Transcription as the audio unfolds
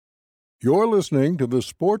You're listening to the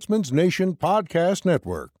Sportsman's Nation Podcast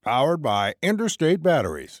Network, powered by Interstate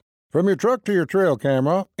Batteries. From your truck to your trail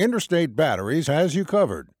camera, Interstate Batteries has you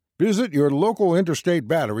covered. Visit your local Interstate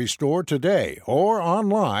Battery store today or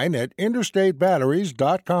online at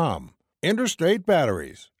interstatebatteries.com. Interstate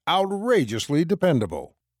Batteries, outrageously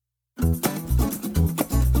dependable.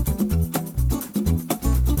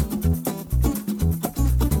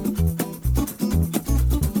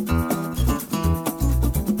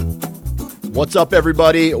 What's up,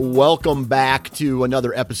 everybody? Welcome back to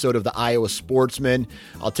another episode of the Iowa Sportsman.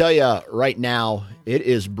 I'll tell you right now, it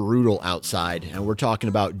is brutal outside, and we're talking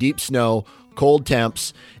about deep snow, cold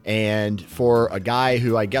temps, and for a guy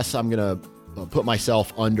who I guess I'm going to put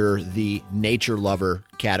myself under the nature lover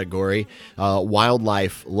category,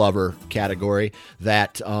 wildlife lover category,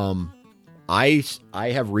 that I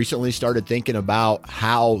have recently started thinking about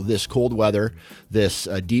how this cold weather, this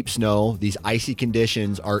deep snow, these icy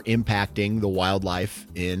conditions are impacting the wildlife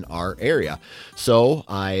in our area. So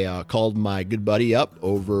I called my good buddy up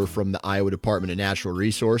over from the Iowa Department of Natural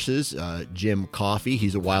Resources, Jim Coffey.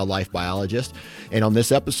 He's a wildlife biologist. And on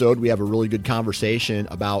this episode, we have a really good conversation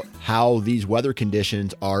about how these weather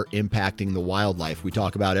conditions are impacting the wildlife. We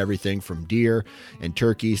talk about everything from deer and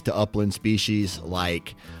turkeys to upland species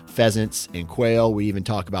like pheasants and quail. We even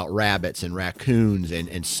talk about rabbits and raccoons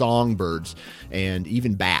and songbirds and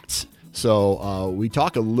even bats. So we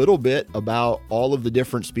talk a little bit about all of the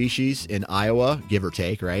different species in Iowa, give or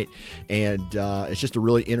take, right? And it's just a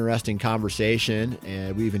really interesting conversation.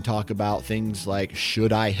 And we even talk about things like,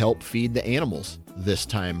 should I help feed the animals this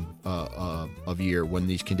time of year when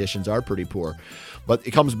these conditions are pretty poor? But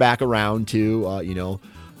it comes back around to,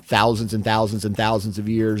 thousands and thousands and thousands of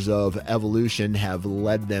years of evolution have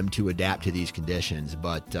led them to adapt to these conditions.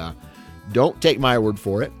 But don't take my word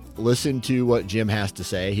for it. Listen to what Jim has to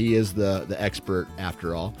say. He is the expert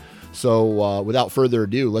after all. So without further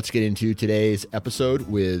ado, let's get into today's episode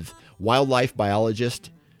with wildlife biologist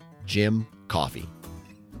Jim Coffey.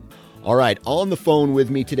 All right, on the phone with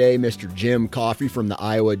me today, Mr. Jim Coffey from the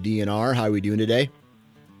Iowa DNR. How are we doing today?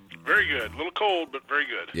 Very good. A little cold, but very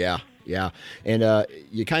good. Yeah. And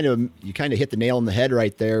you kind of hit the nail on the head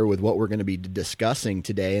right there with what we're going to be discussing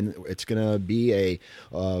today, and it's going to be a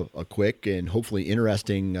quick and hopefully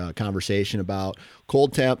interesting conversation about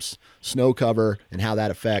cold temps, snow cover, and how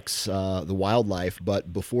that affects the wildlife.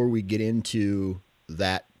 But before we get into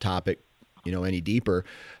that topic, any deeper,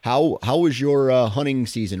 how was your hunting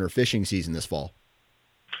season or fishing season this fall?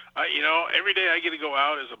 Every day I get to go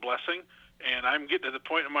out is a blessing. And I'm getting to the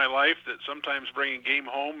point in my life that sometimes bringing game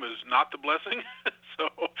home is not the blessing. So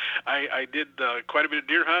I did quite a bit of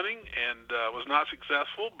deer hunting and was not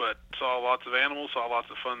successful, but saw lots of animals, saw lots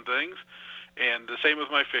of fun things. And the same with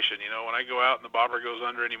my fishing. When I go out and the bobber goes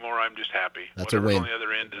under anymore, I'm just happy. That's Whatever's a win. On the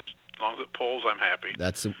other end, as long as it pulls, I'm happy.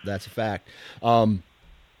 That's a fact.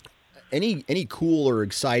 Any cool or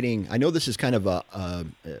exciting? I know this is kind of a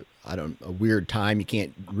weird time. You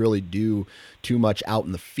can't really do too much out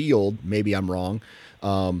in the field. Maybe I'm wrong.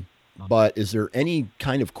 But is there any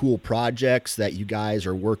kind of cool projects that you guys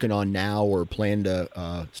are working on now or plan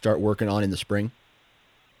to start working on in the spring?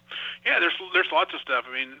 Yeah, there's lots of stuff.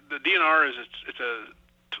 I mean, the DNR it's a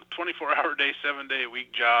 24-hour day, 7-day a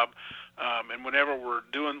week job. And whenever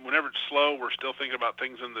it's slow, we're still thinking about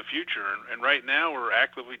things in the future. And right now, we're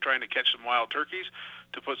actively trying to catch some wild turkeys,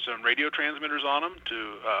 to put some radio transmitters on them,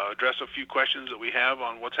 to address a few questions that we have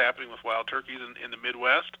on what's happening with wild turkeys in the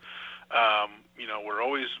Midwest. We're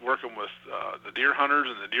always working with the deer hunters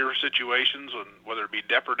and the deer situations, and whether it be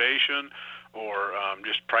depredation or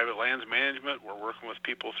just private lands management. We're working with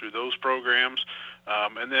people through those programs.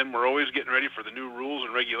 And then we're always getting ready for the new rules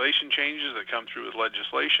and regulation changes that come through with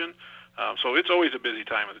legislation. So it's always a busy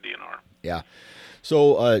time at the DNR. Yeah.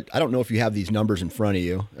 So I don't know if you have these numbers in front of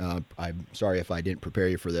you. I'm sorry if I didn't prepare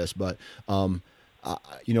you for this, but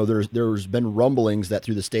there's been rumblings that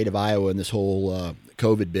through the state of Iowa and this whole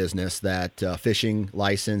COVID business that fishing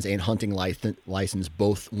license and hunting license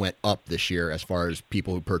both went up this year as far as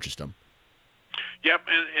people who purchased them. Yep,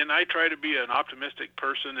 and I try to be an optimistic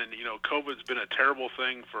person, and COVID's been a terrible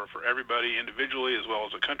thing for everybody individually as well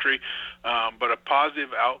as a country, but a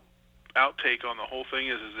positive outtake on the whole thing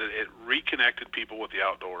is that it reconnected people with the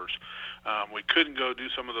outdoors. We couldn't go do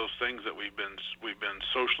some of those things that we've been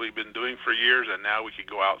socially been doing for years, and now we could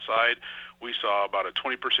go outside. We saw about a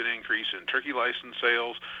 20% increase in turkey license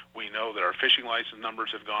sales. We know that our fishing license numbers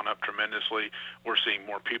have gone up tremendously. We're seeing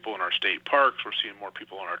more people in our state parks. We're seeing more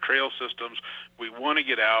people in our trail systems. We want to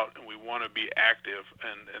get out and we want to be active,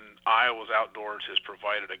 and Iowa's outdoors has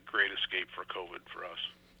provided a great escape for COVID for us.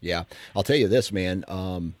 Yeah, I'll tell you this, man.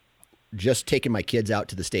 just taking my kids out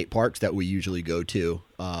to the state parks that we usually go to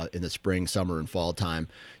in the spring, summer, and fall time,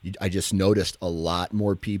 I just noticed a lot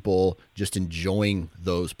more people just enjoying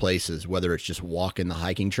those places, whether it's just walking the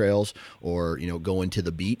hiking trails or, going to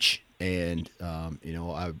the beach. And,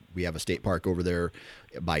 we have a state park over there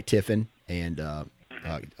by Tiffin and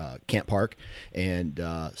Camp Park. And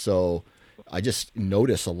so I just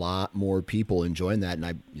notice a lot more people enjoying that. And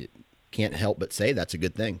I can't help but say that's a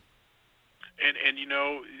good thing. And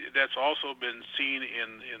that's also been seen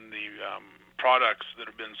in the products that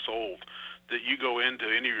have been sold. That you go into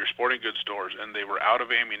any of your sporting goods stores and they were out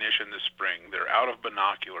of ammunition this spring. They're out of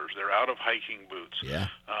binoculars. They're out of hiking boots.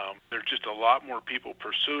 Yeah. There's just a lot more people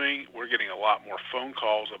pursuing. We're getting a lot more phone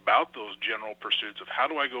calls about those general pursuits of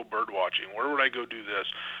how do I go bird watching? Where would I go do this?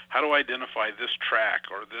 How do I identify this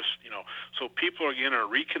track or this, So people, again, are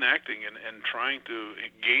reconnecting and trying to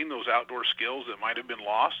gain those outdoor skills that might have been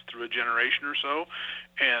lost through a generation or so.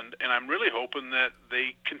 And I'm really hoping that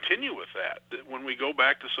they continue with that when we go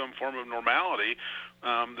back to some form of normality,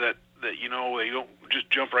 that they don't just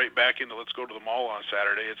jump right back into let's go to the mall on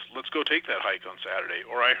Saturday. It's let's go take that hike on Saturday.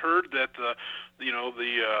 Or I heard that the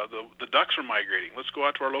ducks are migrating. Let's go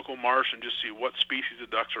out to our local marsh and just see what species of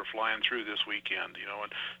ducks are flying through this weekend.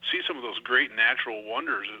 And see some of those great natural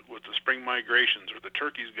wonders with the spring migrations or the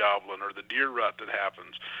turkeys gobbling or the deer rut that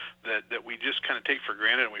happens that we just kind of take for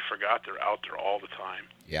granted and we forgot they're out there all the time.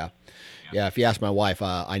 Yeah. Yeah, if you ask my wife,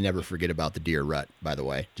 I never forget about the deer rut, by the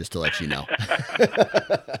way, just to let you know.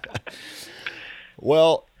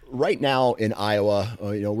 Well, right now in Iowa,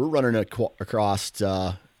 we're running across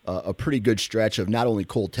a pretty good stretch of not only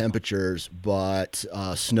cold temperatures, but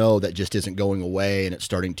snow that just isn't going away and it's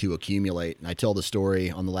starting to accumulate. And I tell the story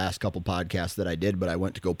on the last couple podcasts that I did, but I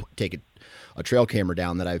went to go take a trail camera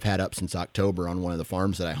down that I've had up since October on one of the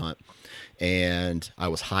farms that I hunt. And I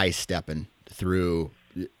was high stepping through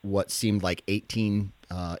what seemed like 18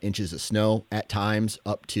 inches of snow at times,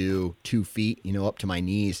 up to 2 feet, up to my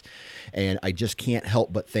knees. And I just can't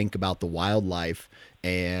help but think about the wildlife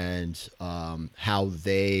and how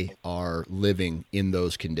they are living in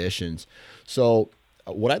those conditions. So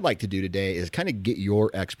what I'd like to do today is kind of get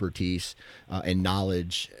your expertise and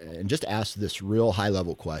knowledge and just ask this real high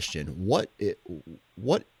level question. What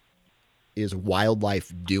is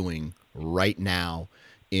wildlife doing right now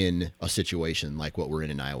in a situation like what we're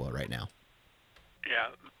in Iowa right now?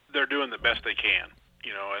 Yeah, they're doing the best they can,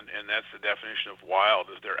 and that's the definition of wild,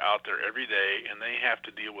 is they're out there every day and they have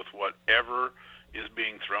to deal with whatever is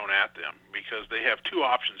being thrown at them because they have two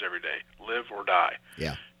options every day, live or die.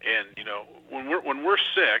 Yeah. And, when we're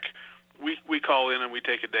sick, we call in and we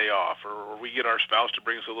take a day off, or we get our spouse to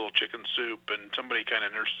bring us a little chicken soup and somebody kind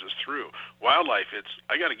of nurses us through. Wildlife, it's,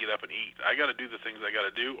 I got to get up and eat. I got to do the things I got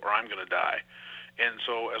to do or I'm going to die. And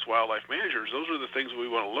so as wildlife managers, those are the things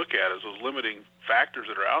we want to look at as those limiting factors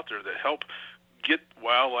that are out there that help get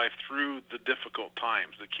wildlife through the difficult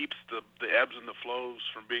times, that keeps the ebbs and the flows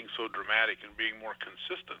from being so dramatic and being more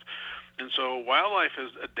consistent. And so wildlife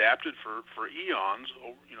has adapted for eons,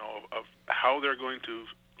 of how they're going to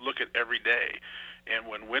look at every day. And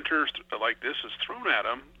when winter like this is thrown at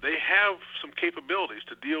them, they have some capabilities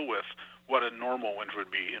to deal with what a normal winter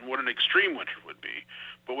would be and what an extreme winter would be.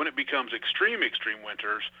 But when it becomes extreme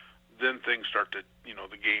winters, then things start to,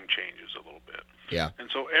 the game changes a little bit. Yeah. And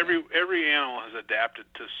so every animal has adapted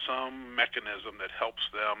to some mechanism that helps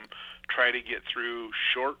them try to get through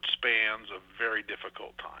short spans of very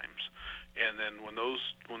difficult times. And then when those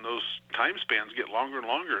time spans get longer and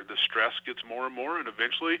longer, the stress gets more and more, and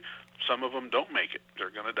eventually some of them don't make it.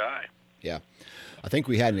 They're going to die. Yeah. I think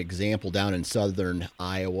we had an example down in southern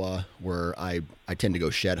Iowa where I tend to go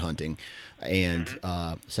shed hunting, and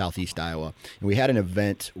southeast Iowa. And we had an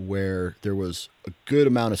event where there was a good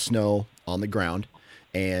amount of snow on the ground,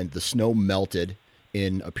 and the snow melted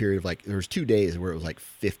in a period of there was 2 days where it was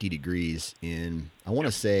 50 degrees in, I want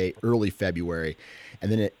to say, early February.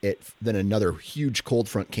 And then then another huge cold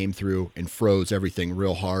front came through and froze everything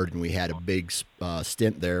real hard. And we had a big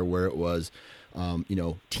stint there where it was,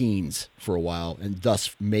 teens for a while, and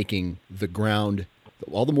thus making the ground,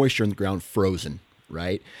 all the moisture in the ground, frozen.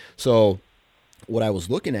 Right. So what I was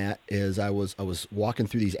looking at is I was walking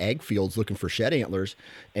through these ag fields looking for shed antlers,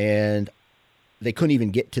 and they couldn't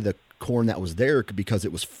even get to the corn that was there because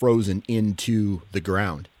it was frozen into the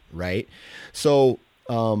ground. Right. So,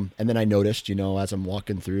 and then I noticed, as I'm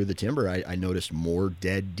walking through the timber, I noticed more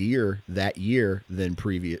dead deer that year than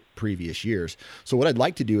previous years. So what I'd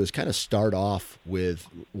like to do is kind of start off with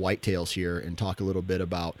whitetails here and talk a little bit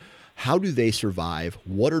about how do they survive?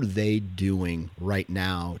 What are they doing right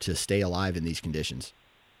now to stay alive in these conditions?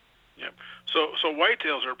 Yeah. So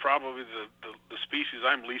whitetails are probably the species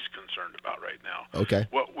I'm least concerned about right now. Okay.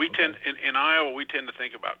 What we tend in Iowa, we tend to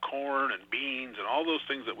think about corn and beans and all those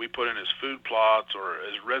things that we put in as food plots or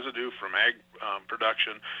as residue from ag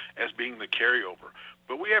production as being the carryover.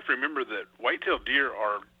 But we have to remember that white-tailed deer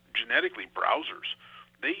are genetically browsers.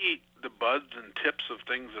 They eat the buds and tips of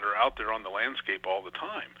things that are out there on the landscape all the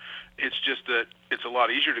time. It's just that it's a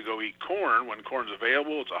lot easier to go eat corn when corn's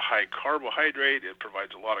available. It's a high carbohydrate. It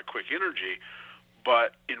provides a lot of quick energy.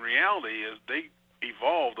 But in reality, is they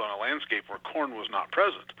evolved on a landscape where corn was not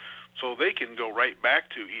present. So they can go right back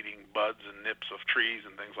to eating buds and nips of trees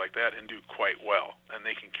and things like that and do quite well, and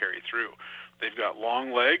they can carry through. They've got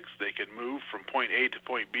long legs. They can move from point A to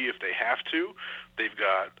point B if they have to. They've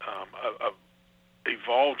got a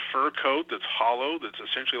evolved fur coat that's hollow, that's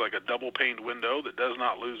essentially like a double-paned window that does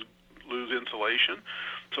not lose insulation.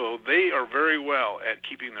 So they are very well at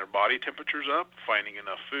keeping their body temperatures up, finding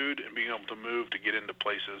enough food, and being able to move to get into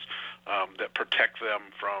places that protect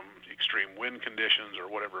them from extreme wind conditions or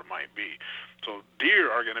whatever it might be. So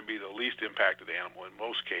deer are going to be the least impacted animal in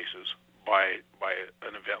most cases by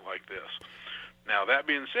an event like this. Now, that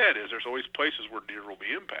being said, there's always places where deer will be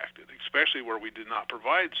impacted, especially where we did not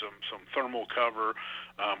provide some thermal cover,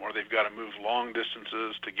 or they've got to move long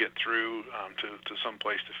distances to get through to some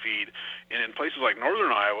place to feed. And in places like northern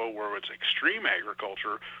Iowa, where it's extreme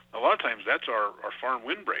agriculture, a lot of times that's our farm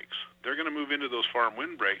windbreaks. They're going to move into those farm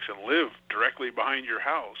windbreaks and live directly behind your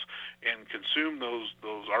house and consume those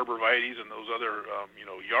arborvitaes and those other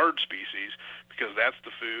yard species, because that's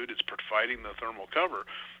the food. It's providing the thermal cover.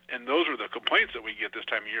 And those are the complaints that we get this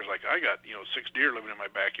time of year. Is like, I got 6 deer living in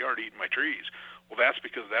my backyard eating my trees. Well, that's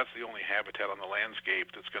because that's the only habitat on the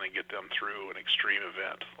landscape that's going to get them through an extreme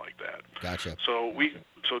event like that. Gotcha. So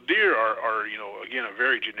deer are again, a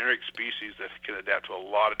very generic species that can adapt to a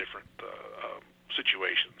lot of different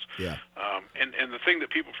situations. Yeah. And the thing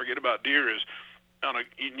that people forget about deer is, and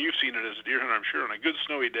you've seen it as a deer hunter, I'm sure, on a good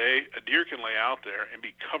snowy day, a deer can lay out there and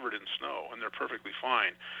be covered in snow, and they're perfectly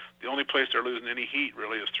fine. The only place they're losing any heat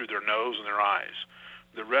really is through their nose and their eyes.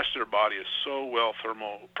 The rest of their body is so well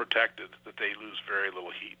thermal protected that they lose very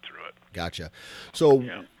little heat through it. Gotcha. So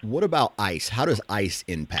What about ice? How does ice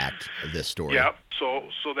impact this story? Yeah,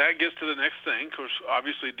 so that gets to the next thing, because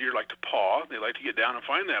obviously deer like to paw. They like to get down and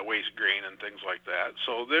find that waste grain and things like that.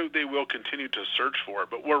 So they will continue to search for it.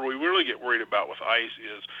 But where we really get worried about with ice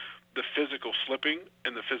is the physical slipping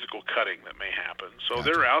and the physical cutting that may happen. So Gotcha.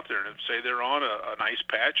 They're out there, and say they're on an ice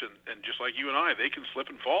patch, and just like you and I, they can slip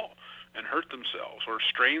and fall and hurt themselves or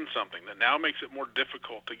strain something that now makes it more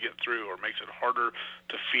difficult to get through, or makes it harder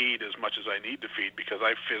to feed as much as I need to feed because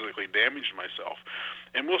I physically damaged myself.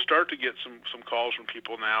 And we'll start to get some calls from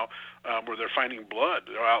people now where they're finding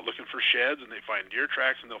blood. They're out looking for sheds, and they find deer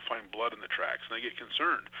tracks, and they'll find blood in the tracks, and they get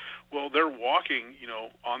concerned. Well, they're walking,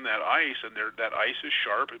 on that ice, and that ice is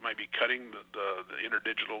sharp. It might be cutting the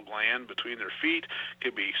interdigital gland between their feet. It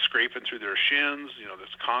could be scraping through their shins.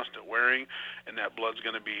 This constant wearing, and that blood's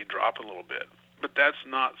going to be dropping a little bit. But that's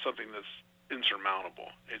not something that's insurmountable.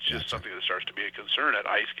 It's just something that starts to be a concern that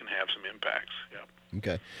ice can have some impacts. Yeah.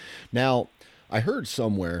 Okay. Now, I heard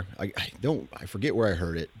somewhere, I forget where I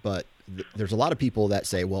heard it, but there's a lot of people that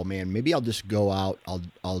say, well, man, maybe I'll just go out,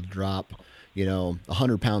 I'll drop,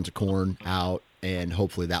 100 pounds of corn out, and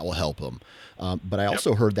hopefully that will help them. But I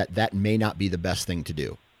also heard that may not be the best thing to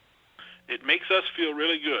do. It makes us feel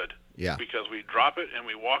really good. Yeah. Because we drop it and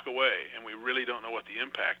we walk away, and we really don't know what the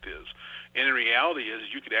impact is. And in reality is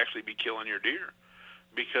you could actually be killing your deer,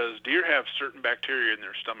 because deer have certain bacteria in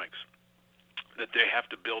their stomachs that they have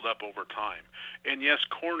to build up over time. And yes,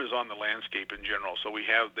 corn is on the landscape in general, so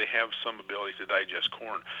they have some ability to digest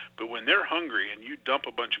corn. But when they're hungry and you dump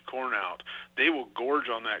a bunch of corn out, they will gorge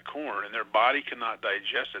on that corn, and their body cannot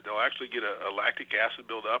digest it. They'll actually get a lactic acid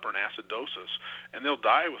buildup or an acidosis, and they'll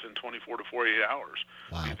die within 24 to 48 hours.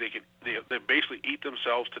 Wow. They basically eat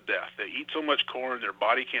themselves to death. They eat so much corn, their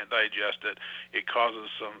body can't digest it. It causes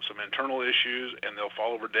some internal issues, and they'll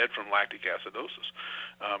fall over dead from lactic acidosis.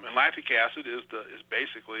 And lactic acid is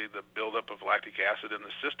basically the buildup of lactic acid in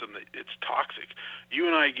the system. It's toxic. You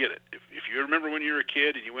and I get it. If you remember when you were a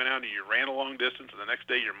kid and you went out and you ran a long distance and the next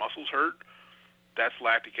day your muscles hurt, that's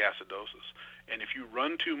lactic acidosis. And if you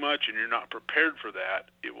run too much and you're not prepared for that,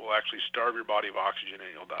 it will actually starve your body of oxygen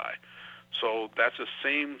and you'll die. So that's the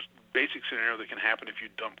same basic scenario that can happen if you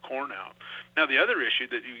dump corn out. Now, the other issue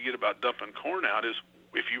that you get about dumping corn out is,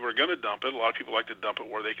 if you were going to dump it, a lot of people like to dump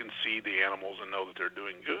it where they can see the animals and know that they're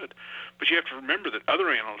doing good. But you have to remember that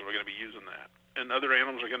other animals are going to be using that, and other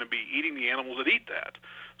animals are going to be eating the animals that eat that.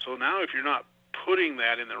 So now if you're not putting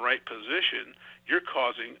that in the right position, you're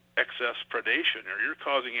causing excess predation, or you're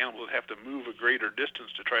causing animals that have to move a greater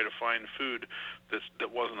distance to try to find food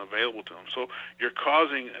that wasn't available to them. So you're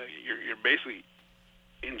causing, you're basically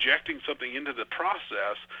injecting something into the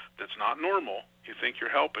process that's not normal. You think you're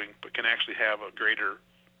helping, but can actually have a greater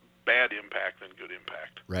bad impact than good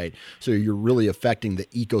impact. Right. So you're really affecting the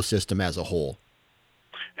ecosystem as a whole.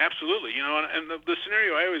 Absolutely. And the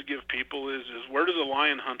scenario I always give people is where does a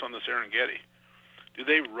lion hunt on the Serengeti? Do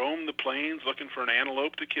they roam the plains looking for an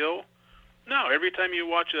antelope to kill? No. Every time you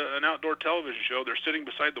watch an outdoor television show, they're sitting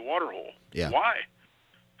beside the water hole. Yeah. Why?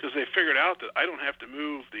 Because they figured out that I don't have to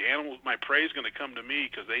move. The animals, my prey is going to come to me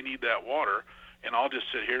because they need that water, and I'll just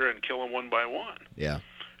sit here and kill them one by one. Yeah.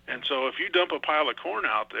 And so if you dump a pile of corn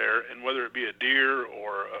out there, and whether it be a deer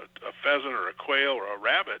or a pheasant or a quail or a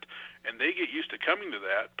rabbit, and they get used to coming to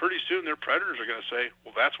that, pretty soon their predators are going to say,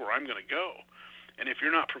 well, that's where I'm going to go. And if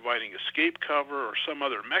you're not providing escape cover or some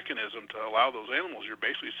other mechanism to allow those animals, you're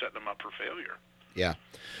basically setting them up for failure. Yeah.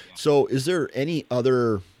 So is there any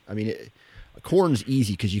other, corn's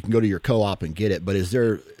easy because you can go to your co-op and get it, but is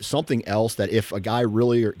there something else that if a guy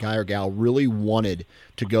or gal really wanted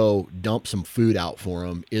to go dump some food out for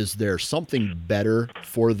them, is there something better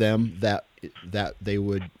for them that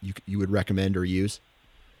you would recommend or use?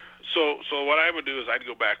 So what I would do is I'd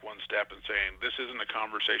go back one step and saying, this isn't a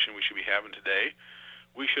conversation we should be having today.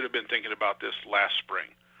 We should have been thinking about this last spring.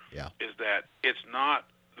 Yeah. Is that it's not,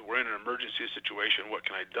 we're in an emergency situation, what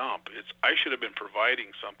can I dump? I should have been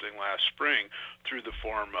providing something last spring through the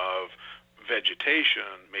form of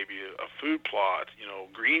vegetation, maybe a food plot,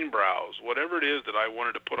 green browse, whatever it is that I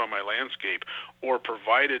wanted to put on my landscape, or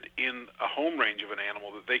provided in a home range of an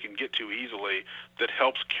animal that they can get to easily that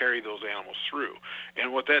helps carry those animals through.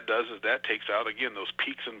 And what that does is that takes out, again, those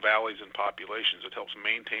peaks and valleys in populations. It helps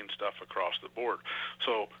maintain stuff across the board.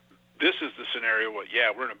 So this is the scenario we're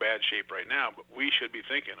in a bad shape right now, but we should be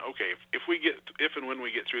thinking, okay, if and when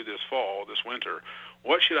we get through this fall, this winter,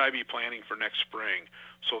 what should I be planning for next spring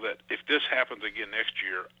so that if this happens again next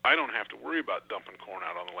year, I don't have to worry about dumping corn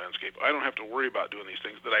out on the landscape. I don't have to worry about doing these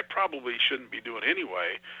things that I probably shouldn't be doing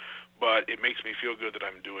anyway, but it makes me feel good that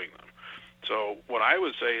I'm doing them. So what I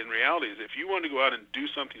would say in reality is if you want to go out and do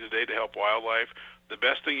something today to help wildlife, the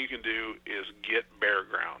best thing you can do is get bare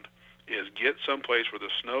ground. Is get someplace where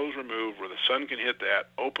the snow's removed, where the sun can hit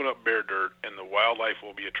that, open up bare dirt, and the wildlife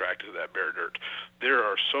will be attracted to that bare dirt. There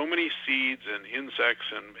are so many seeds and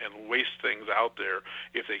insects and waste things out there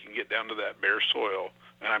if they can get down to that bare soil.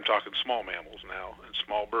 And I'm talking small mammals now and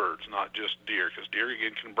small birds, not just deer, because deer,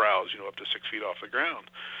 again, can browse, up to 6 feet off the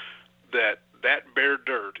ground. That bare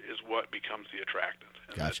dirt is what becomes the attractant.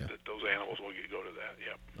 And gotcha. That those animals will go to that,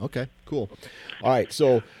 yep. Okay, cool. All right,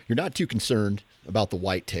 so you're not too concerned about the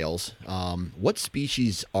whitetails. What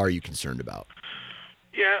species are you concerned about?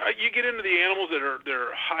 Yeah, you get into the animals that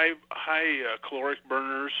are high caloric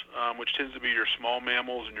burners, which tends to be your small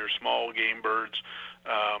mammals and your small game birds.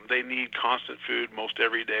 They need constant food most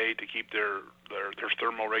every day to keep their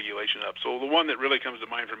thermal regulation up. So the one that really comes to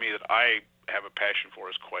mind for me that I have a passion for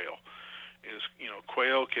is quail.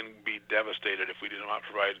 Quail can be devastated if we do not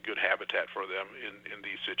provide good habitat for them in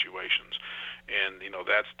these situations. And,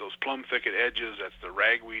 that's those plum thicket edges, that's the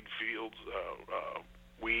ragweed fields,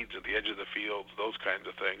 weeds at the edge of the fields, those kinds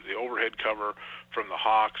of things. The overhead cover from the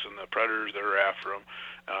hawks and the predators that are after them.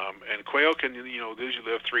 And quail can, usually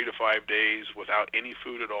live 3 to 5 days without any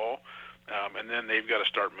food at all. And then they've got to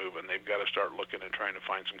start moving. They've got to start looking and trying to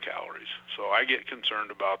find some calories. So I get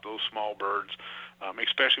concerned about those small birds,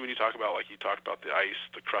 especially when you talk about, like you talked about the ice,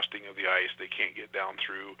 the crusting of the ice. They can't get down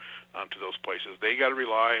through to those places. They got to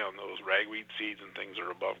rely on those ragweed seeds and things that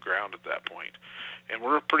are above ground at that point. And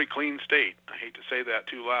we're a pretty clean state. I hate to say that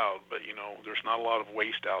too loud, but, there's not a lot of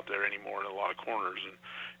waste out there anymore in a lot of corners.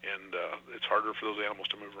 And it's harder for those animals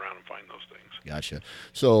to move around and find those things. Gotcha.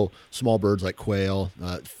 So small birds like quail,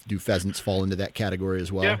 do pheasants fall into that category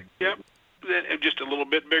as well? Yep. Then just a little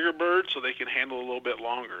bit bigger birds so they can handle a little bit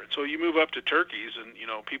longer. And so you move up to turkeys, and,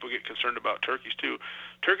 people get concerned about turkeys too.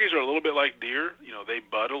 Turkeys are a little bit like deer. They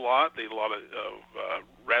bud a lot. They eat a lot of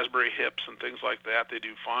raspberry hips and things like that. They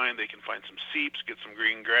do fine. They can find some seeps, get some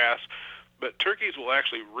green grass. But turkeys will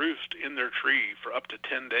actually roost in their tree for up to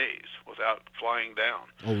 10 days without flying down.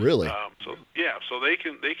 Oh, really? So they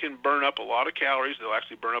can burn up a lot of calories. They'll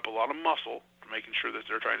actually burn up a lot of muscle from making sure that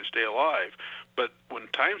they're trying to stay alive. But when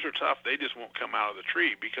times are tough, they just won't come out of the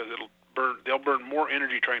tree because they'll burn more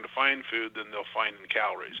energy trying to find food than they'll find in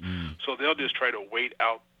calories. So they'll just try to wait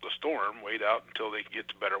out the storm, wait out until they get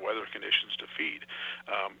to better weather conditions to feed.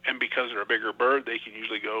 And because they're a bigger bird, they can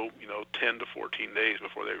usually go 10 to 14 days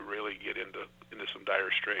before they really get into some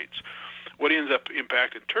dire straits. What ends up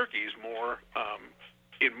impacting turkeys more,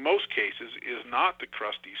 in most cases, is not the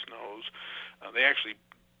crusty snows. They actually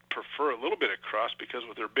prefer a little bit of crust because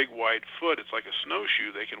with their big wide foot, it's like a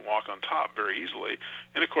snowshoe. They can walk on top very easily,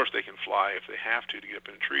 and of course they can fly if they have to get up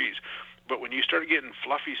in trees. But when you start getting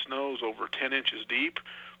fluffy snows over 10 inches deep,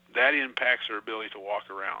 that impacts their ability to walk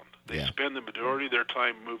around. They spend the majority of their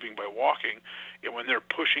time moving by walking, and when they're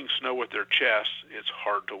pushing snow with their chests, it's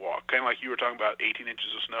hard to walk. Kind of like you were talking about 18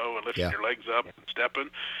 inches of snow and lifting your legs up and stepping,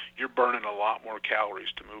 you're burning a lot more calories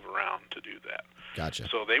to move around to do that. Gotcha.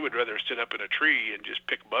 So they would rather sit up in a tree and just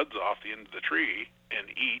pick buds off the end of the tree and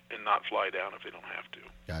eat and not fly down if they don't have to.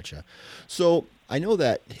 Gotcha. So I know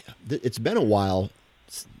that it's been a while,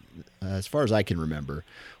 as far as I can remember,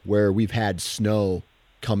 where we've had snow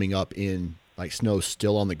coming up in, like, snow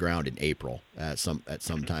still on the ground in April at some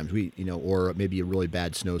times, or maybe a really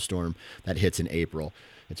bad snowstorm that hits in April.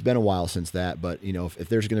 It's been a while since that, but if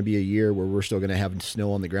there's going to be a year where we're still going to have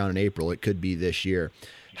snow on the ground in April, it could be this year.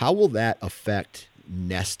 How will that affect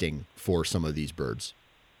nesting for some of these birds?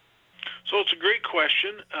 So it's a great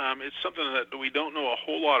question. It's something that we don't know a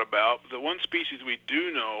whole lot about. The one species we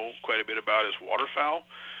do know quite a bit about is waterfowl.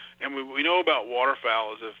 And we know about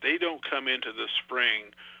waterfowl is if they don't come into the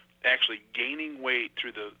spring actually gaining weight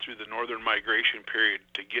through the northern migration period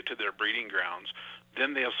to get to their breeding grounds,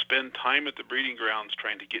 then they'll spend time at the breeding grounds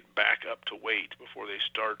trying to get back up to weight before they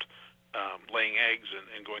start laying eggs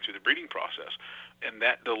and going through the breeding process. And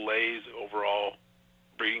that delays the overall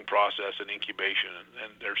breeding process and incubation.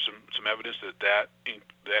 And there's some evidence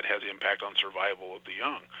that has impact on survival of the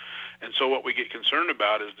young. And so what we get concerned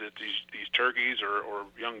about is that these turkeys or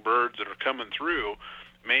young birds that are coming through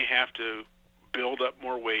may have to build up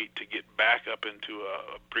more weight to get back up into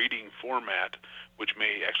a breeding format, which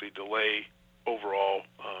may actually delay overall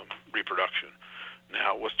reproduction.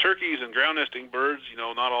 Now, with turkeys and ground nesting birds,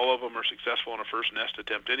 not all of them are successful in a first nest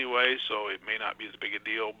attempt anyway, so it may not be as big a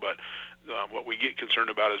deal. But what we get concerned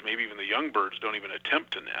about is maybe even the young birds don't even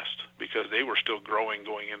attempt to nest because they were still growing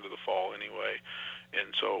going into the fall anyway.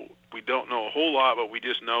 And so we don't know a whole lot, but we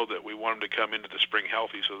just know that we want them to come into the spring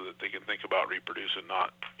healthy so that they can think about reproducing,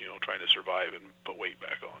 not trying to survive and put weight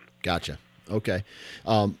back on. Gotcha. Okay.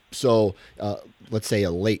 So let's say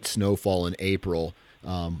a late snowfall in April.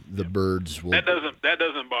 The birds will. That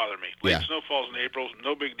doesn't bother me. Late snowfalls in April,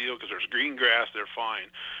 no big deal because there's green grass. They're fine.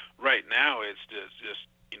 Right now, it's just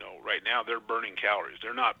right now they're burning calories.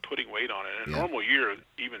 They're not putting weight on it. In a normal year,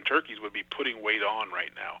 even turkeys would be putting weight on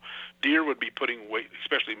right now. Deer would be putting weight,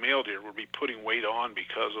 especially male deer, would be putting weight on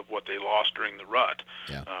because of what they lost during the rut,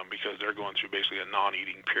 because they're going through basically a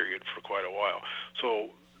non-eating period for quite a while. So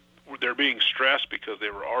they're being stressed because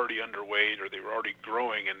they were already underweight or they were already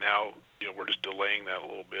growing, and now we're just delaying that a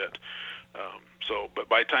little bit. But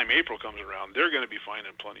by the time April comes around, they're going to be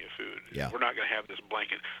finding plenty of food. Yeah. We're not going to have this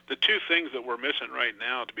blanket. The two things that we're missing right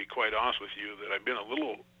now, to be quite honest with you, that I've been a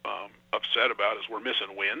little upset about is we're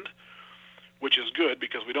missing wind, which is good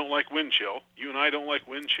because we don't like wind chill. You and I don't like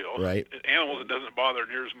wind chill. Right. Animals, it doesn't bother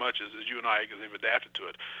near as much as you and I because they've adapted to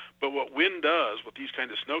it. But what wind does with these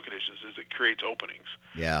kinds of snow conditions is it creates openings.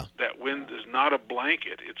 Yeah. That wind is not a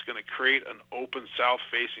blanket. It's going to create an open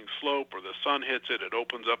south-facing slope where the sun hits it. It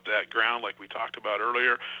opens up that ground like we talked about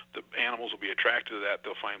earlier. The animals will be attracted to that.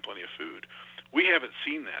 They'll find plenty of food. We haven't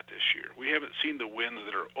seen that this year. We haven't seen the winds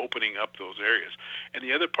that are opening up those areas. And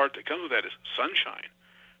the other part that comes with that is sunshine.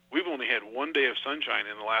 We've only had one day of sunshine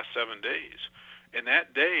in the last 7 days. And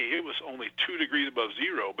that day, it was only 2 degrees above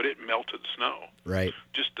zero, but it melted snow. Right.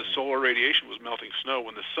 Just the solar radiation was melting snow.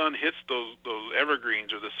 When the sun hits those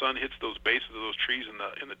evergreens or the sun hits those bases of those trees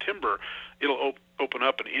in the timber, it'll open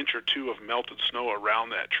up an inch or two of melted snow around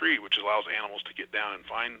that tree, which allows animals to get down and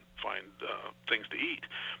find things to eat.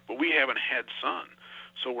 But we haven't had sun.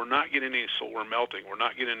 So we're not getting any solar melting. We're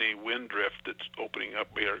not getting any wind drift that's opening up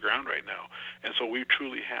our ground right now. And so we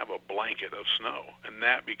truly have a blanket of snow, and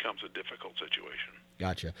that becomes a difficult situation.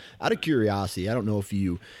 Gotcha. Out of curiosity, I don't know if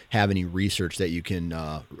you have any research that you can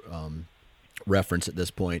reference at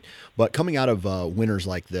this point, but coming out of winters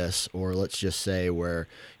like this, or let's just say where,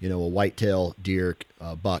 a whitetail deer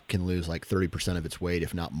buck can lose like 30% of its weight,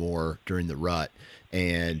 if not more, during the rut.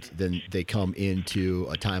 And then they come into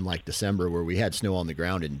a time like December where we had snow on the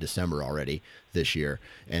ground in December already this year.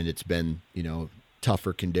 And it's been,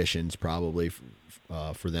 tougher conditions probably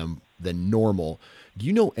for them than normal. Do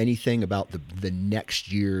you know anything about the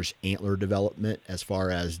next year's antler development as far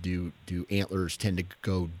as do antlers tend to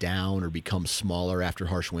go down or become smaller after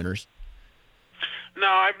harsh winters? No,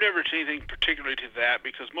 I've never seen anything particularly to that,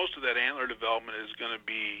 because most of that antler development is going to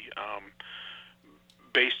be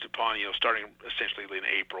based upon, starting essentially in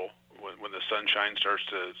April, when the sunshine starts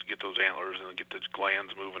to get those antlers and get the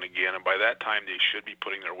glands moving again. And by that time, they should be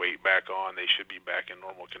putting their weight back on. They should be back in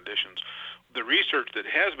normal conditions. The research that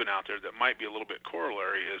has been out there that might be a little bit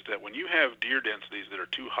corollary is that when you have deer densities that are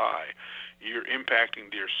too high, you're impacting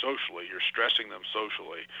deer socially. You're stressing them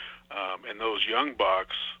socially. And those young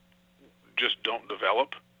bucks just don't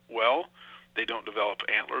develop well. They don't develop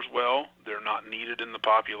antlers well. They're not needed in the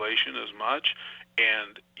population as much.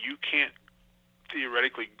 And you can't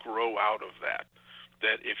theoretically grow out of that.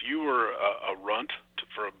 That if you were a runt,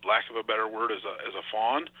 for lack of a better word, as a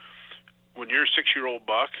fawn, when you're a 6-year-old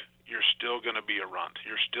buck, you're still going to be a runt.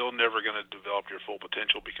 You're still never going to develop your full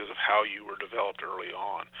potential because of how you were developed early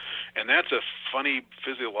on. And that's a funny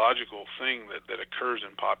physiological thing that occurs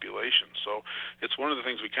in populations. So it's one of the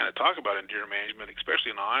things we kind of talk about in deer management,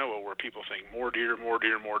 especially in Iowa, where people think more deer, more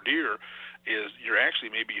deer, more deer, is you're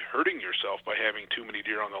actually maybe hurting yourself by having too many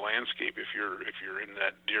deer on the landscape if you're in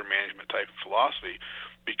that deer management type of philosophy,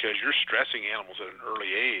 because you're stressing animals at an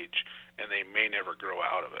early age and they may never grow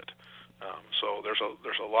out of it. So there's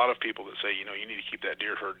a lot of people that say, you need to keep that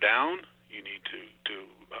deer herd down. You need to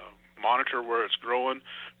monitor where it's growing,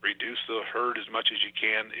 reduce the herd as much as you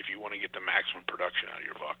can if you want to get the maximum production out of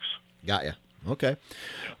your bucks. Got ya. Okay.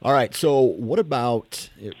 All right. So what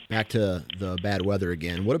about, back to the bad weather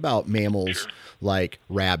again, what about mammals like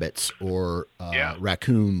rabbits or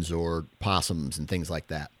raccoons or possums and things like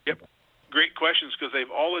that? Yep. Great questions, because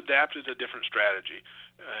they've all adapted a different strategy.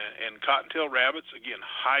 And cottontail rabbits, again,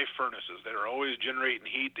 high furnaces. They're always generating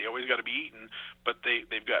heat. They always got to be eaten, but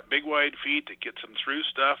they've got big, wide feet that gets them through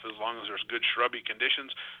stuff as long as there's good shrubby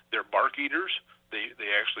conditions. They're bark eaters.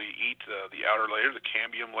 They actually eat the outer layer, the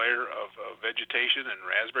cambium layer of vegetation and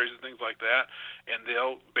raspberries and things like that, and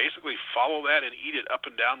they'll basically follow that and eat it up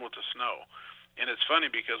and down with the snow. And it's funny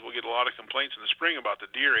because we'll get a lot of complaints in the spring about the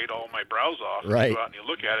deer ate all my browse off. Right. You go out and you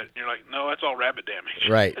look at it, and you're like, no, that's all rabbit damage.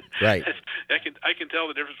 Right. I can tell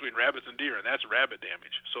the difference between rabbits and deer, and that's rabbit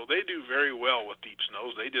damage. So they do very well with deep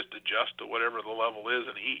snows. They just adjust to whatever the level is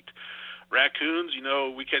and eat. Raccoons,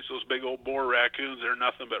 we catch those big old boar raccoons. They're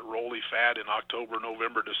nothing but roly fat in October,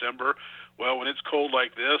 November, December. Well, when it's cold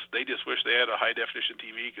like this, they just wish they had a high-definition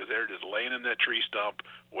TV, because they're just laying in that tree stump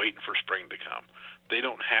waiting for spring to come. They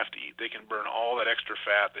don't have to eat. They can burn all that extra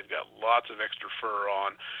fat. They've got lots of extra fur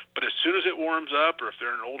on. But as soon as it warms up, or if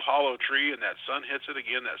they're in an old hollow tree and that sun hits it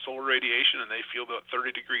again, that solar radiation, and they feel the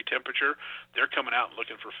 30-degree temperature, they're coming out and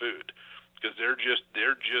looking for food, because they're just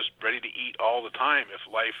ready to eat all the time if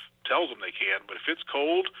life tells them they can. But if it's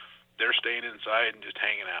cold, they're staying inside and just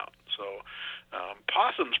hanging out. So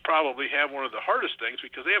possums probably have one of the hardest things,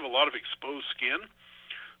 because they have a lot of exposed skin.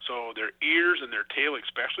 So their ears and their tail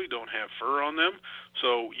especially don't have fur on them.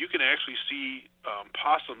 So you can actually see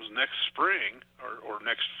possums next spring or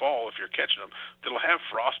next fall, if you're catching them, that'll have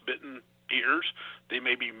frostbitten ears. They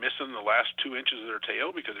may be missing the last 2 inches of their tail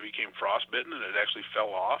because it became frostbitten and it actually fell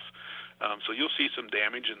off. So you'll see some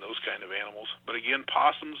damage in those kind of animals. But again,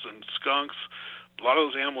 possums and skunks, a lot of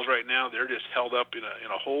those animals right now, they're just held up in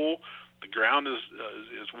a hole. The ground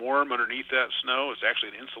is warm underneath that snow. It's actually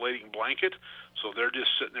an insulating blanket, so they're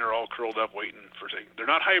just sitting there all curled up waiting for things. They're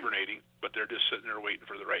not hibernating, but they're just sitting there waiting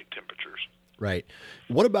for the right temperatures. Right.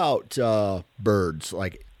 What about birds?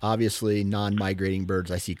 Like, obviously, non-migrating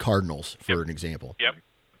birds. I see cardinals, for an example. Yep.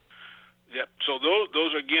 So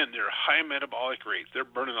those again, they're high metabolic rates. They're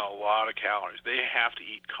burning a lot of calories. They have to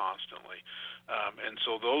eat constantly. And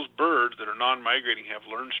so those birds that are non-migrating have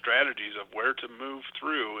learned strategies of where to move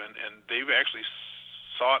through, and they've actually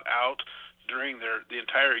sought out during the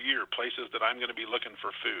entire year places that I'm going to be looking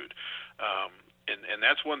for food. And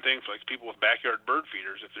that's one thing for like people with backyard bird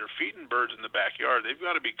feeders. If they're feeding birds in the backyard, they've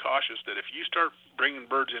got to be cautious that if you start bringing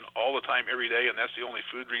birds in all the time every day, and that's the only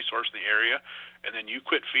food resource in the area, and then you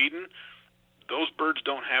quit feeding, those birds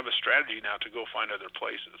don't have a strategy now to go find other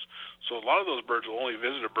places. So a lot of those birds will only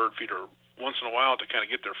visit a bird feeder once in a while to kind of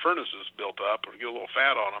get their furnaces built up or get a little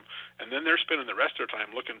fat on them, and then they're spending the rest of their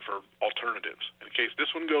time looking for alternatives. In case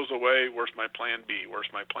this one goes away, where's my plan B? Where's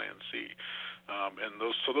my plan C? And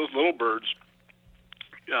those little birds,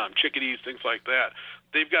 chickadees, things like that,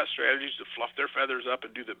 they've got strategies to fluff their feathers up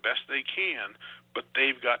and do the best they can, but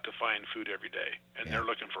they've got to find food every day, and they're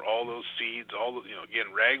looking for all those seeds, again,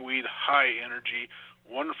 ragweed, high energy,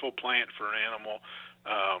 wonderful plant for an animal.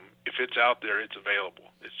 If it's out there, it's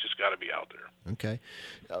available. It's just got to be out there. Okay.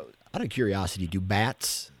 Out of curiosity, do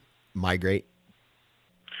bats migrate?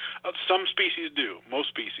 Some species do. Most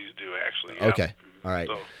species do, actually. Yeah. Okay. All right.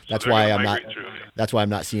 So that's they're why gonna I'm not. migrate through, yeah. That's why I'm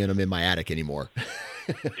not seeing them in my attic anymore.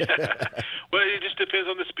 Well, it just depends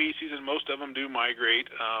on the species, and most of them do migrate,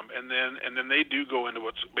 and then they do go into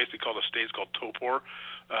what's basically called a state called torpor,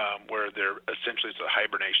 where they're essentially, it's a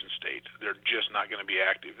hibernation state. They're just not going to be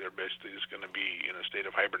active. They're basically just going to be in a state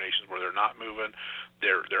of hibernation where they're not moving.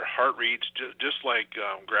 Their heart rates, just like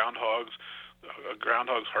groundhogs. A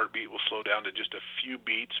groundhog's heartbeat will slow down to just a few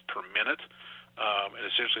beats per minute. And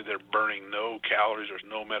essentially they're burning no calories, there's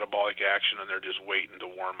no metabolic action, and they're just waiting to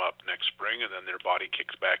warm up next spring, and then their body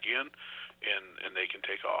kicks back in, and they can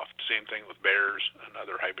take off. Same thing with bears and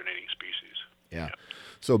other hibernating species. Yeah.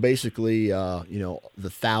 So basically, the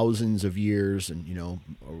thousands of years and,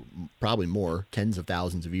 or probably more, tens of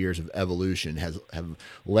thousands of years of evolution have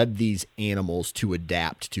led these animals to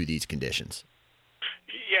adapt to these conditions.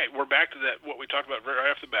 Yeah, we're back to that, what we talked about right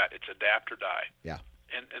off the bat. It's adapt or die. Yeah.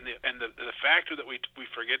 And the factor that we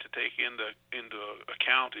forget to take into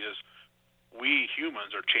account is we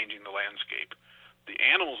humans are changing the landscape. The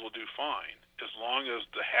animals will do fine as long as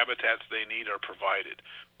the habitats they need are provided.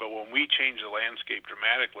 But when we change the landscape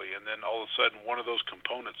dramatically, and then all of a sudden one of those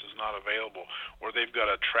components is not available, or they've got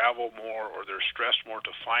to travel more, or they're stressed more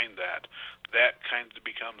to find that kind of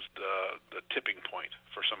becomes the tipping point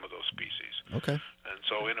for some of those species. Okay. And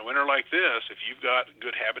so in a winter like this, if you've got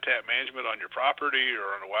good habitat management on your property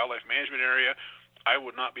or on a wildlife management area, I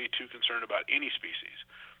would not be too concerned about any species.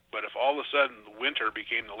 But if all of a sudden winter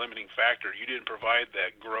became the limiting factor, you didn't provide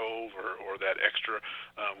that grove or that extra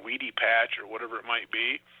weedy patch or whatever it might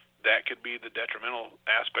be, that could be the detrimental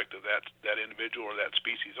aspect of that individual or that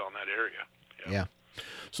species on that area. Yeah.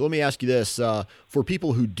 So let me ask you this. For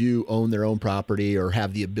people who do own their own property or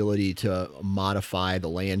have the ability to modify the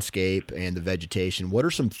landscape and the vegetation, what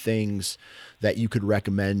are some things that you could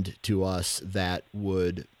recommend to us that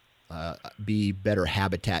would be better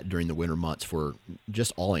habitat during the winter months for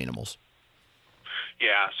just all animals?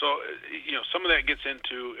 Yeah, so some of that gets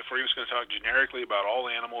into, if we're just going to talk generically about all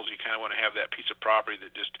animals, you kind of want to have that piece of property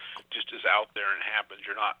that just is out there and happens.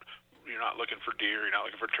 You're not looking for deer, you're not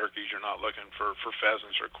looking for turkeys, you're not looking for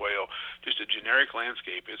pheasants or quail. Just a generic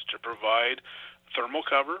landscape is to provide thermal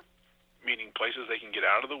cover, meaning places they can get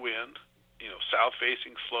out of the wind,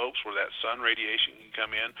 south-facing slopes where that sun radiation can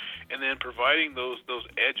come in, and then providing those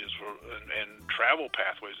edges and travel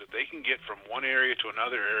pathways that they can get from one area to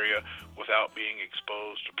another area without being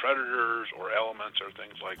exposed to predators or elements or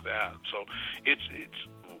things like that. So it's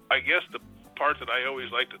I guess the part that I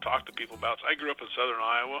always like to talk to people about is I grew up in southern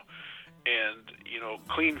Iowa, and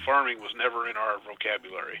clean farming was never in our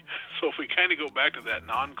vocabulary. So if we kind of go back to that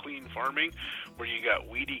non-clean farming, where you got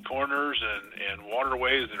weedy corners and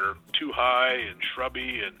waterways that are too high and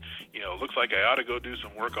shrubby, and looks like I ought to go do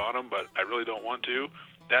some work on them, but I really don't want to,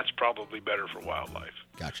 that's probably better for wildlife.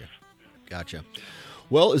 Gotcha.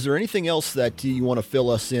 Well, is there anything else that you want to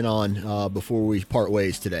fill us in on before we part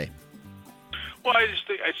ways today? Well, I just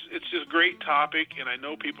think it's just a great topic, and I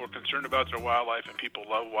know people are concerned about their wildlife, and people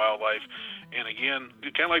love wildlife. And again,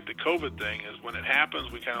 kind of like the COVID thing, is when it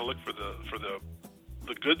happens, we kind of look for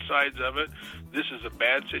the good sides of it. This is a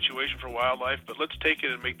bad situation for wildlife, but let's take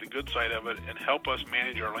it and make the good side of it and help us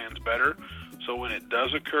manage our lands better. So when it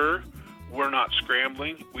does occur, we're not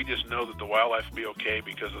scrambling. We just know that the wildlife will be okay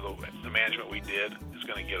because of the management we did is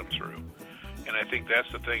going to get them through. And I think that's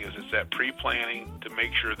the thing, is it's that pre-planning to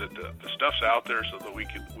make sure that the stuff's out there so that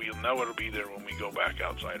we'll know it'll be there when we go back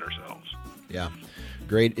outside ourselves. Yeah.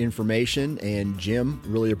 Great information. And Jim,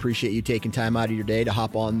 really appreciate you taking time out of your day to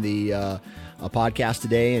hop on the podcast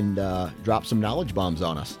today and drop some knowledge bombs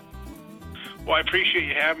on us. Well, I appreciate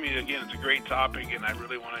you having me. Again, it's a great topic, and I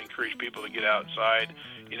really want to encourage people to get outside.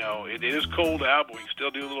 It is cold out, but we can still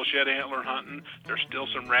do a little shed antler hunting. There's still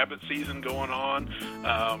some rabbit season going on.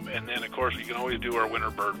 And then, of course, we can always do our winter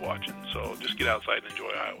bird watching. So just get outside and enjoy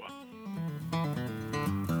Iowa.